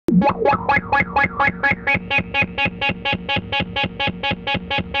All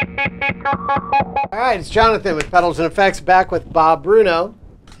right, it's Jonathan with Pedals and Effects, back with Bobb Bruno.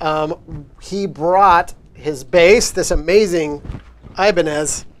 He brought his bass, this amazing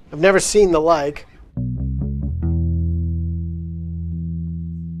Ibanez. I've never seen the like.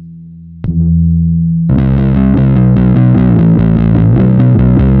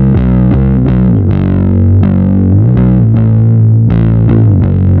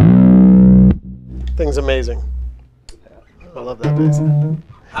 Thing's amazing. I love that bass.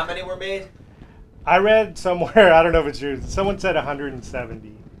 How many were made? I read somewhere, I don't know if it's true, someone said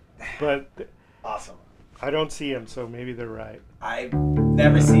 170, but Awesome. I don't see them, so maybe they're right. I've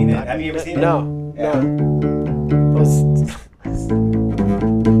never seen it. Have you ever seen it? No. Yeah. No.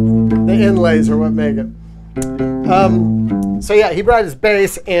 The inlays are what make it. So yeah, he brought his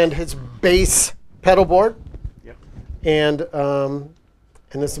bass and his bass pedal board. Yep. And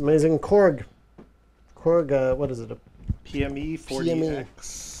this amazing Korg, what is it? PME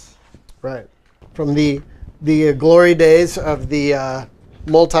 40X. Right. From the glory days of the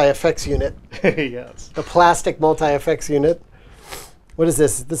multi-effects unit. Yes. The plastic multi-effects unit. What is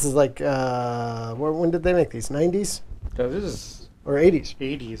this? This is like, when did they make these? 90s? No, this is Or 80s?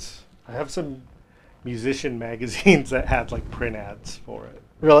 80s. I have some musician magazines that had like print ads for it.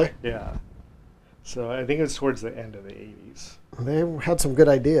 Really? Yeah. So I think it's towards the end of the 80s. They had some good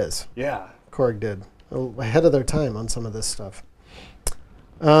ideas. Yeah. Korg did. Ahead of their time on some of this stuff.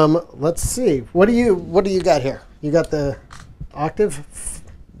 Let's see. What do you got here? You got the octave?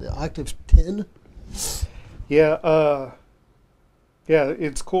 The octave 10? Yeah, yeah,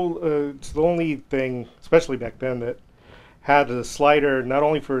 it's cool. It's the only thing, especially back then, that had a slider not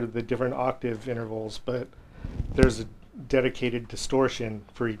only for the different octave intervals, but there's a dedicated distortion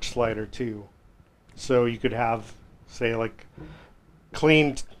for each slider too. So you could have, say, like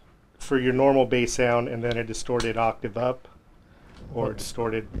clean for your normal bass sound and then a distorted octave up or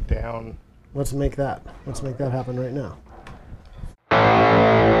distorted down. Let's make that. Let's make that happen right now.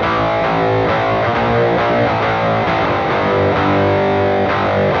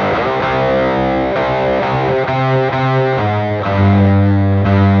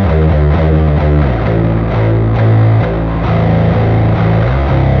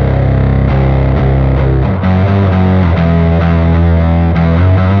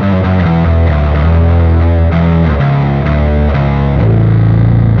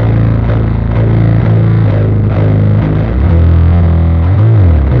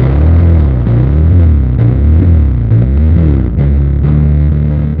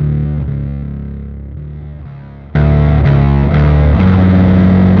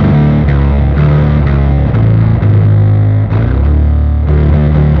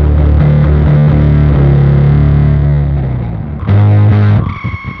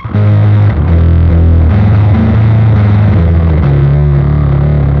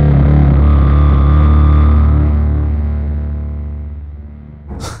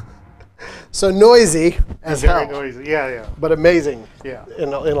 So noisy as hell. Very noisy. Yeah, yeah. But amazing. Yeah.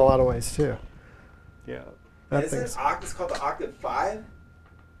 In a lot of ways too. Yeah. Is it octave called the octave 5?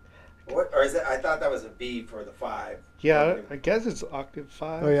 What, or is it? I thought that was a B for the 5. Yeah, I guess it's octave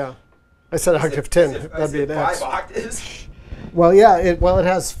 5. Oh yeah. I said octave 10. That'd be an X. 5 octaves? Well, yeah. It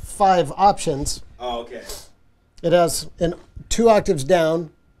has 5 options. Oh, okay. It has 2 octaves down,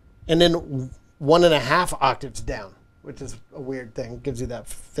 and then 1.5 octaves down, which is a weird thing. It gives you that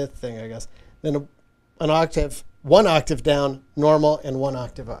 5th thing, I guess. Then an octave, 1 octave down, normal, and 1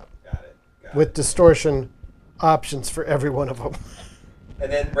 octave up. Got it. With distortion options for every one of them.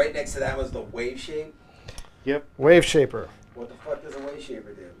 And then right next to that was the wave shape. Yep. Wave shaper. What the fuck does a wave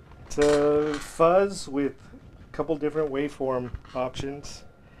shaper do? It's a fuzz with a couple different waveform options.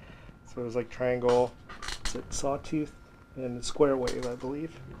 So it's like triangle, it's a sawtooth, and a square wave, I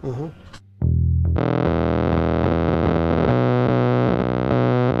believe. Mm-hmm.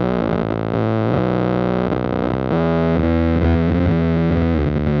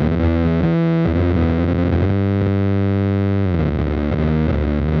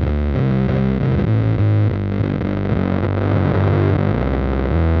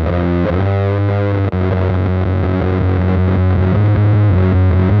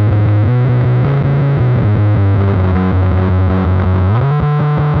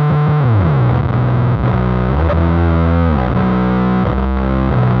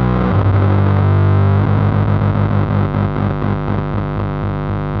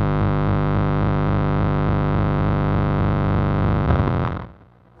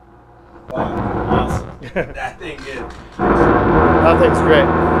 That thing is. That thing's great.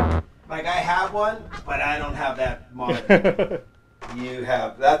 Like, I have one, but I don't have that monitor. you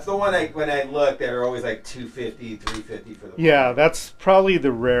have. That's the one when I look, they're always like 250, 350 for the. Yeah, that's probably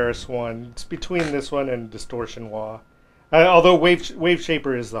the rarest one. It's between this one and Distortion Wah. Although Wave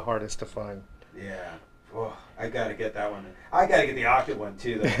Shaper is the hardest to find. Yeah. Oh, I gotta get that one. I gotta get the octave one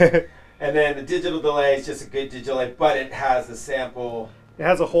too, though. And then the digital delay is just a good digital delay, but it has a sample. It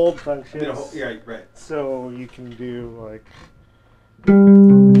has a hold function. Yeah, right. So you can do like.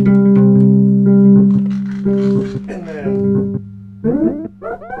 And then.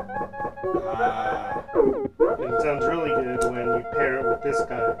 It sounds really good when you pair it with this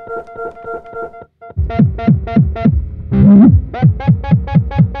guy.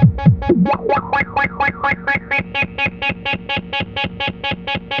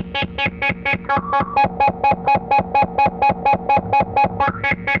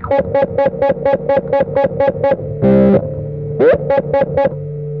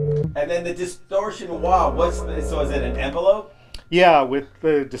 And then the distortion wah, so is it an envelope? Yeah, with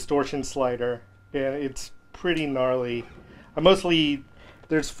the distortion slider. And it's pretty gnarly.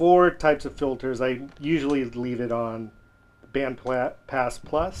 There's 4 types of filters. I usually leave it on Band Pass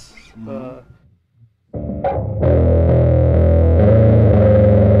Plus.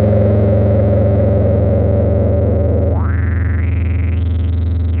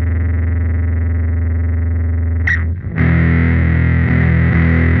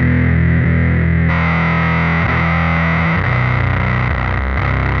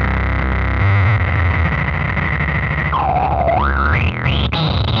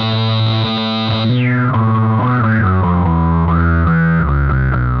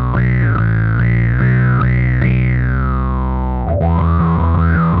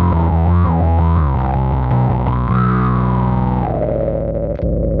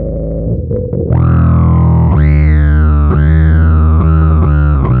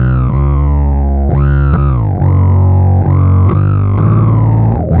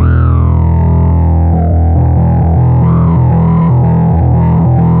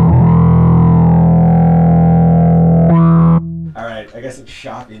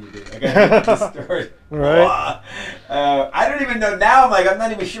 Shopping to do. I gotta get the story. Right. I don't even know now. I'm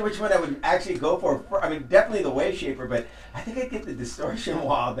not even sure which one I would actually go for. I mean, definitely the Wave Shaper, but I think I'd get the Distortion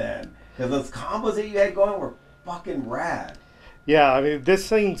Wah then, because those combos that you had going were fucking rad. Yeah, I mean, this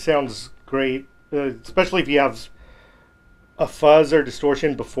thing sounds great, especially if you have a fuzz or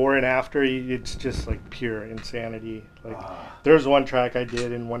distortion before and after. It's just like pure insanity. Like, there's one track I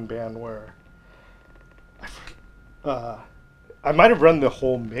did in one band where I might have run the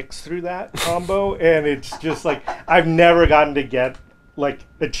whole mix through that combo, and it's just like I've never gotten to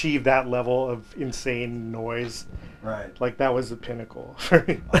achieve that level of insane noise. Right. Like, that was the pinnacle for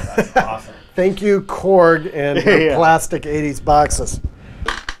me. Oh, that's awesome. Thank you, Korg, and your plastic 80s boxes.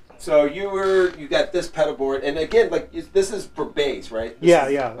 So you got this pedal board, and again, this is for bass, right?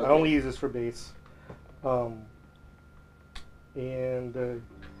 Okay. I only use this for bass. The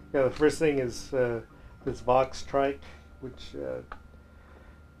first thing is this Vox trike, which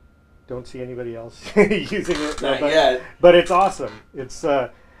don't see anybody else using it. Not yet. But it's awesome. It's so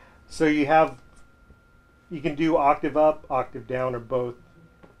you can do octave up, octave down, or both,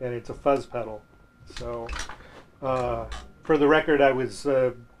 and it's a fuzz pedal. So for the record, I was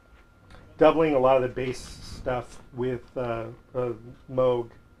doubling a lot of the bass stuff with Moog,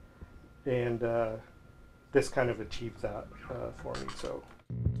 and this kind of achieves that for me. So.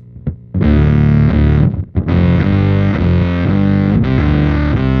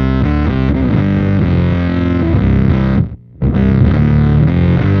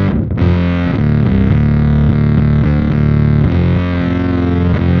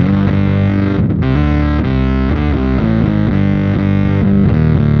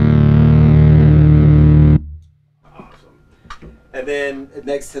 And then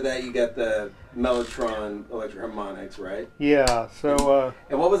next to that, you got the Mellotron electric harmonics, right? Yeah. So.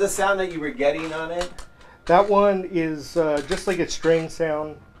 And what was the sound that you were getting on it? That one is just like a string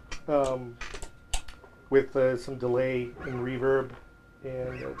sound with some delay and reverb,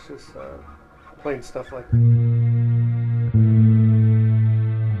 and it's just playing stuff like.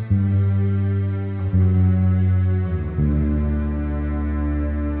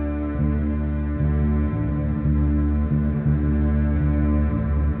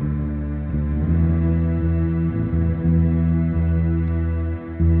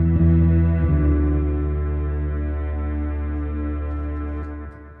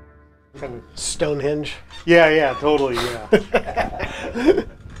 Stonehenge. Yeah, totally, yeah.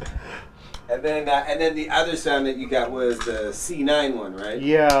 And then the other sound that you got was the C9 one, right?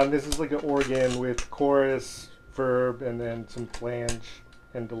 Yeah, this is like an organ with chorus, verb, and then some flange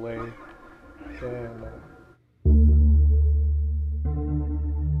and delay. And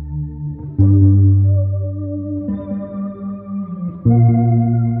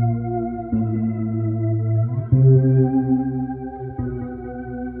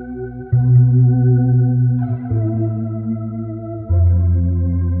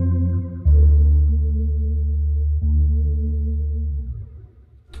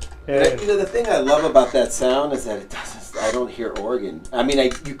And the thing I love about that sound is that it doesn't. I don't hear organ. I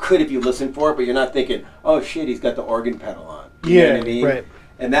mean, you could if you listen for it, but you're not thinking, "Oh shit, he's got the organ pedal on." You know what I mean? Right.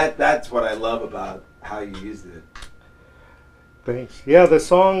 And that's what I love about how you used it. Thanks. Yeah, the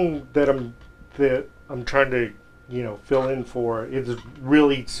song that I'm trying to fill in for is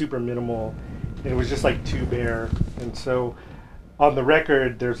really super minimal, and it was just like two bare, and so on the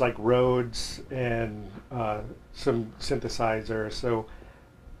record there's like Rhodes and some synthesizer, so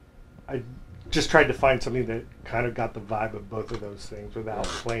I just tried to find something that kind of got the vibe of both of those things without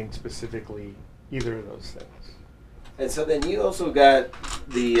playing specifically either of those things. And so then you also got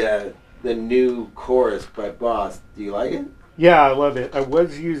the new chorus by Boss. Do you like it? Yeah, I love it. I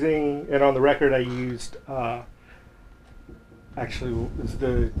was using, and on the record I used, actually it was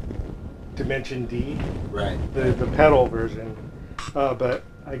the Dimension D, right? The pedal version, but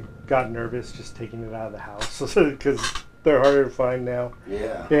I got nervous just taking it out of the house because they're harder to find now.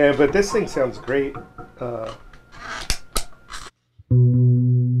 Yeah. Yeah, but this thing sounds great.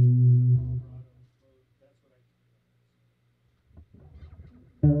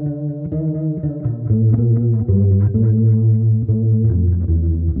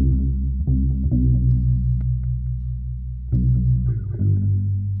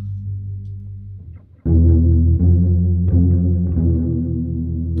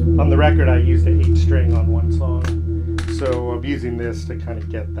 On the record, I used an 8-string on one song, so I'm using this to kind of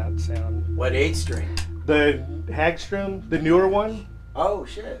get that sound. What 8-string? The Hagstrom, the newer one. Oh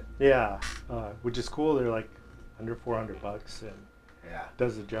shit! Yeah, which is cool. They're like under $400, and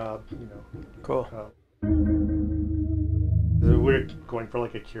does the job. Cool. We're going for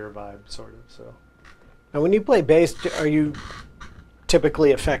like a Cure vibe, sort of. So. Now, when you play bass, are you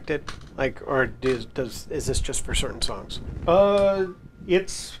typically affected, or is this just for certain songs?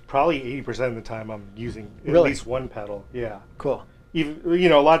 It's probably 80% of the time I'm using at Really? least one pedal. Yeah. Cool.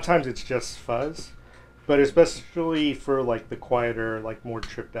 Even a lot of times it's just fuzz, but especially for like the quieter, like more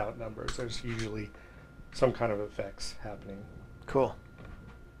tripped out numbers, there's usually some kind of effects happening. Cool.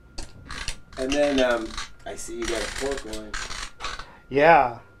 And then I see you got a fork going.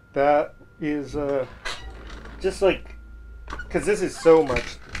 Yeah, that is just like, because this is so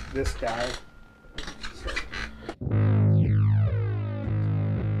much this guy.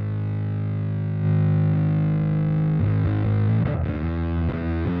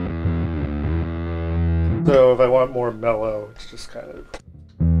 So if I want more mellow, it's just kind of.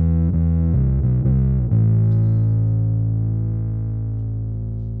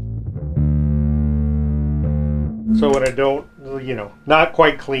 So when I don't, not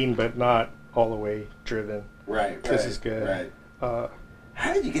quite clean, but not all the way driven. Right. This is good. Right.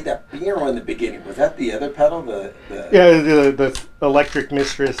 How did you get that piano in the beginning? Was that the other pedal? Yeah, the electric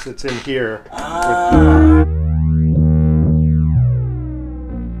mistress that's in here. Ah.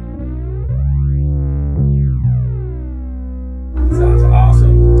 Sounds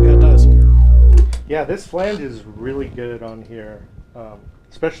awesome. Yeah, it does. Yeah, this flange is really good on here,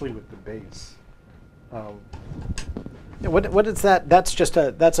 especially with the bass. What is that?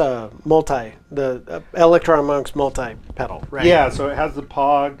 That's a multi, the Electron Monk's multi pedal, right? Yeah, so it has the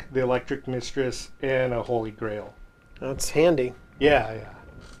Pog, the Electric Mistress, and a Holy Grail. That's handy. Yeah.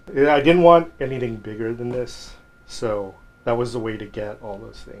 I didn't want anything bigger than this, so that was the way to get all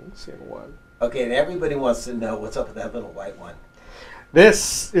those things in one. Okay, and everybody wants to know what's up with that little white one.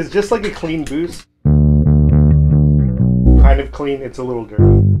 This is just like a clean boost. Kind of clean, it's a little dirty.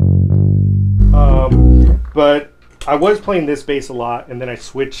 But I was playing this bass a lot, and then I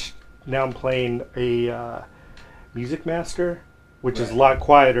switched. Now I'm playing a Music Master, which is a lot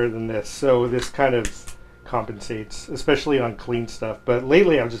quieter than this. So this kind of compensates, especially on clean stuff. But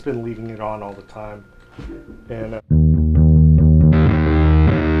lately I've just been leaving it on all the time. And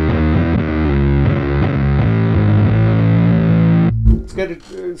it's good,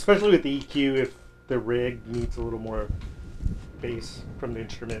 especially with the EQ, if the rig needs a little more bass from the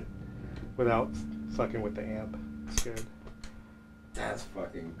instrument without fucking with the amp. It's good. That's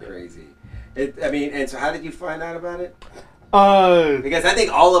fucking crazy. And so how did you find out about it? Because I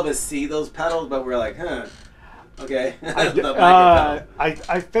think all of us see those pedals, but we're like, okay.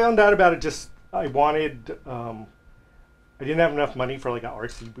 I found out about it just, I wanted, I didn't have enough money for like an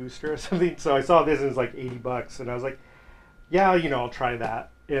RC booster or something, so I saw this and it was like $80, and I was like, yeah, I'll try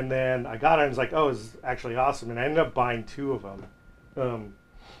that. And then I got it and I was like, oh, it's actually awesome, and I ended up buying 2 of them.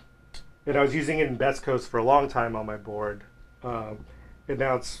 And I was using it in Best Coast for a long time on my board, and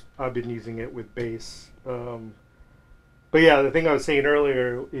now I've been using it with bass. But yeah, the thing I was saying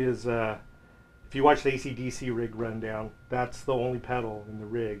earlier is if you watch the AC/DC rig rundown, that's the only pedal in the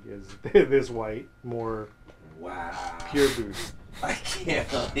rig is this white, more pure boost. I can't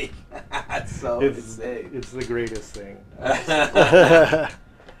believe that's so insane. It's the greatest thing.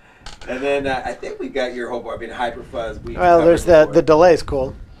 And then I think we got your whole board. I mean, Hyperfuzz. Well, there's the delay's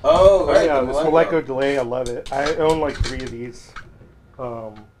cool. Oh, right. Yeah, this Moleco delay, I love it. I own like 3 of these.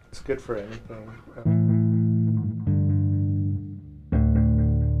 It's good for anything.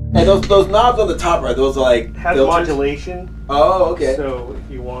 And those knobs on the top, right? Those are like Has filters? modulation. Oh, okay. So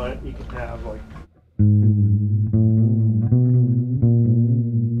if you want, you can have like.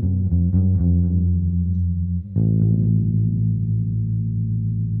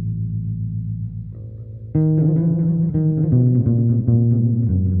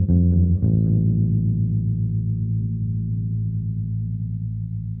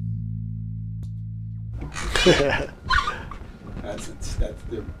 That's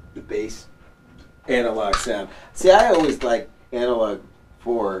the bass analog sound. See, I always like analog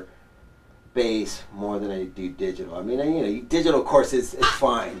for bass more than I do digital. I mean, digital, of course, is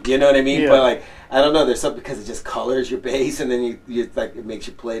fine. You know what I mean? Yeah. But like, I don't know. There's something because it just colors your bass, and then you like it makes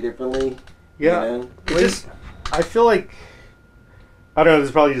you play differently. Yeah. You know? I feel like, I don't know, this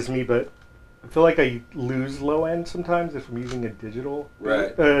is probably just me, but I feel like I lose low end sometimes if I'm using a digital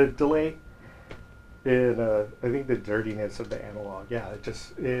delay. And I think the dirtiness of the analog, it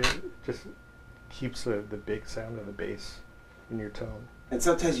just keeps the big sound of the bass in your tone. And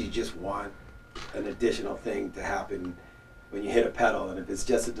sometimes you just want an additional thing to happen when you hit a pedal, and if it's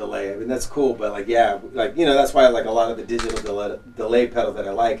just a delay, I mean that's cool. But that's why like a lot of the digital delay pedals that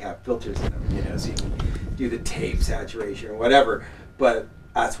I like have filters in them, so you can do the tape saturation or whatever. But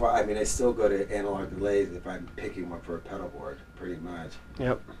that's why I still go to analog delays if I'm picking one for a pedal board, pretty much.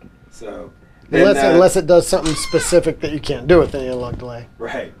 Yep. So. Unless it does something specific that you can't do with the analog delay.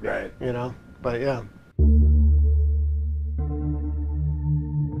 Right. But yeah.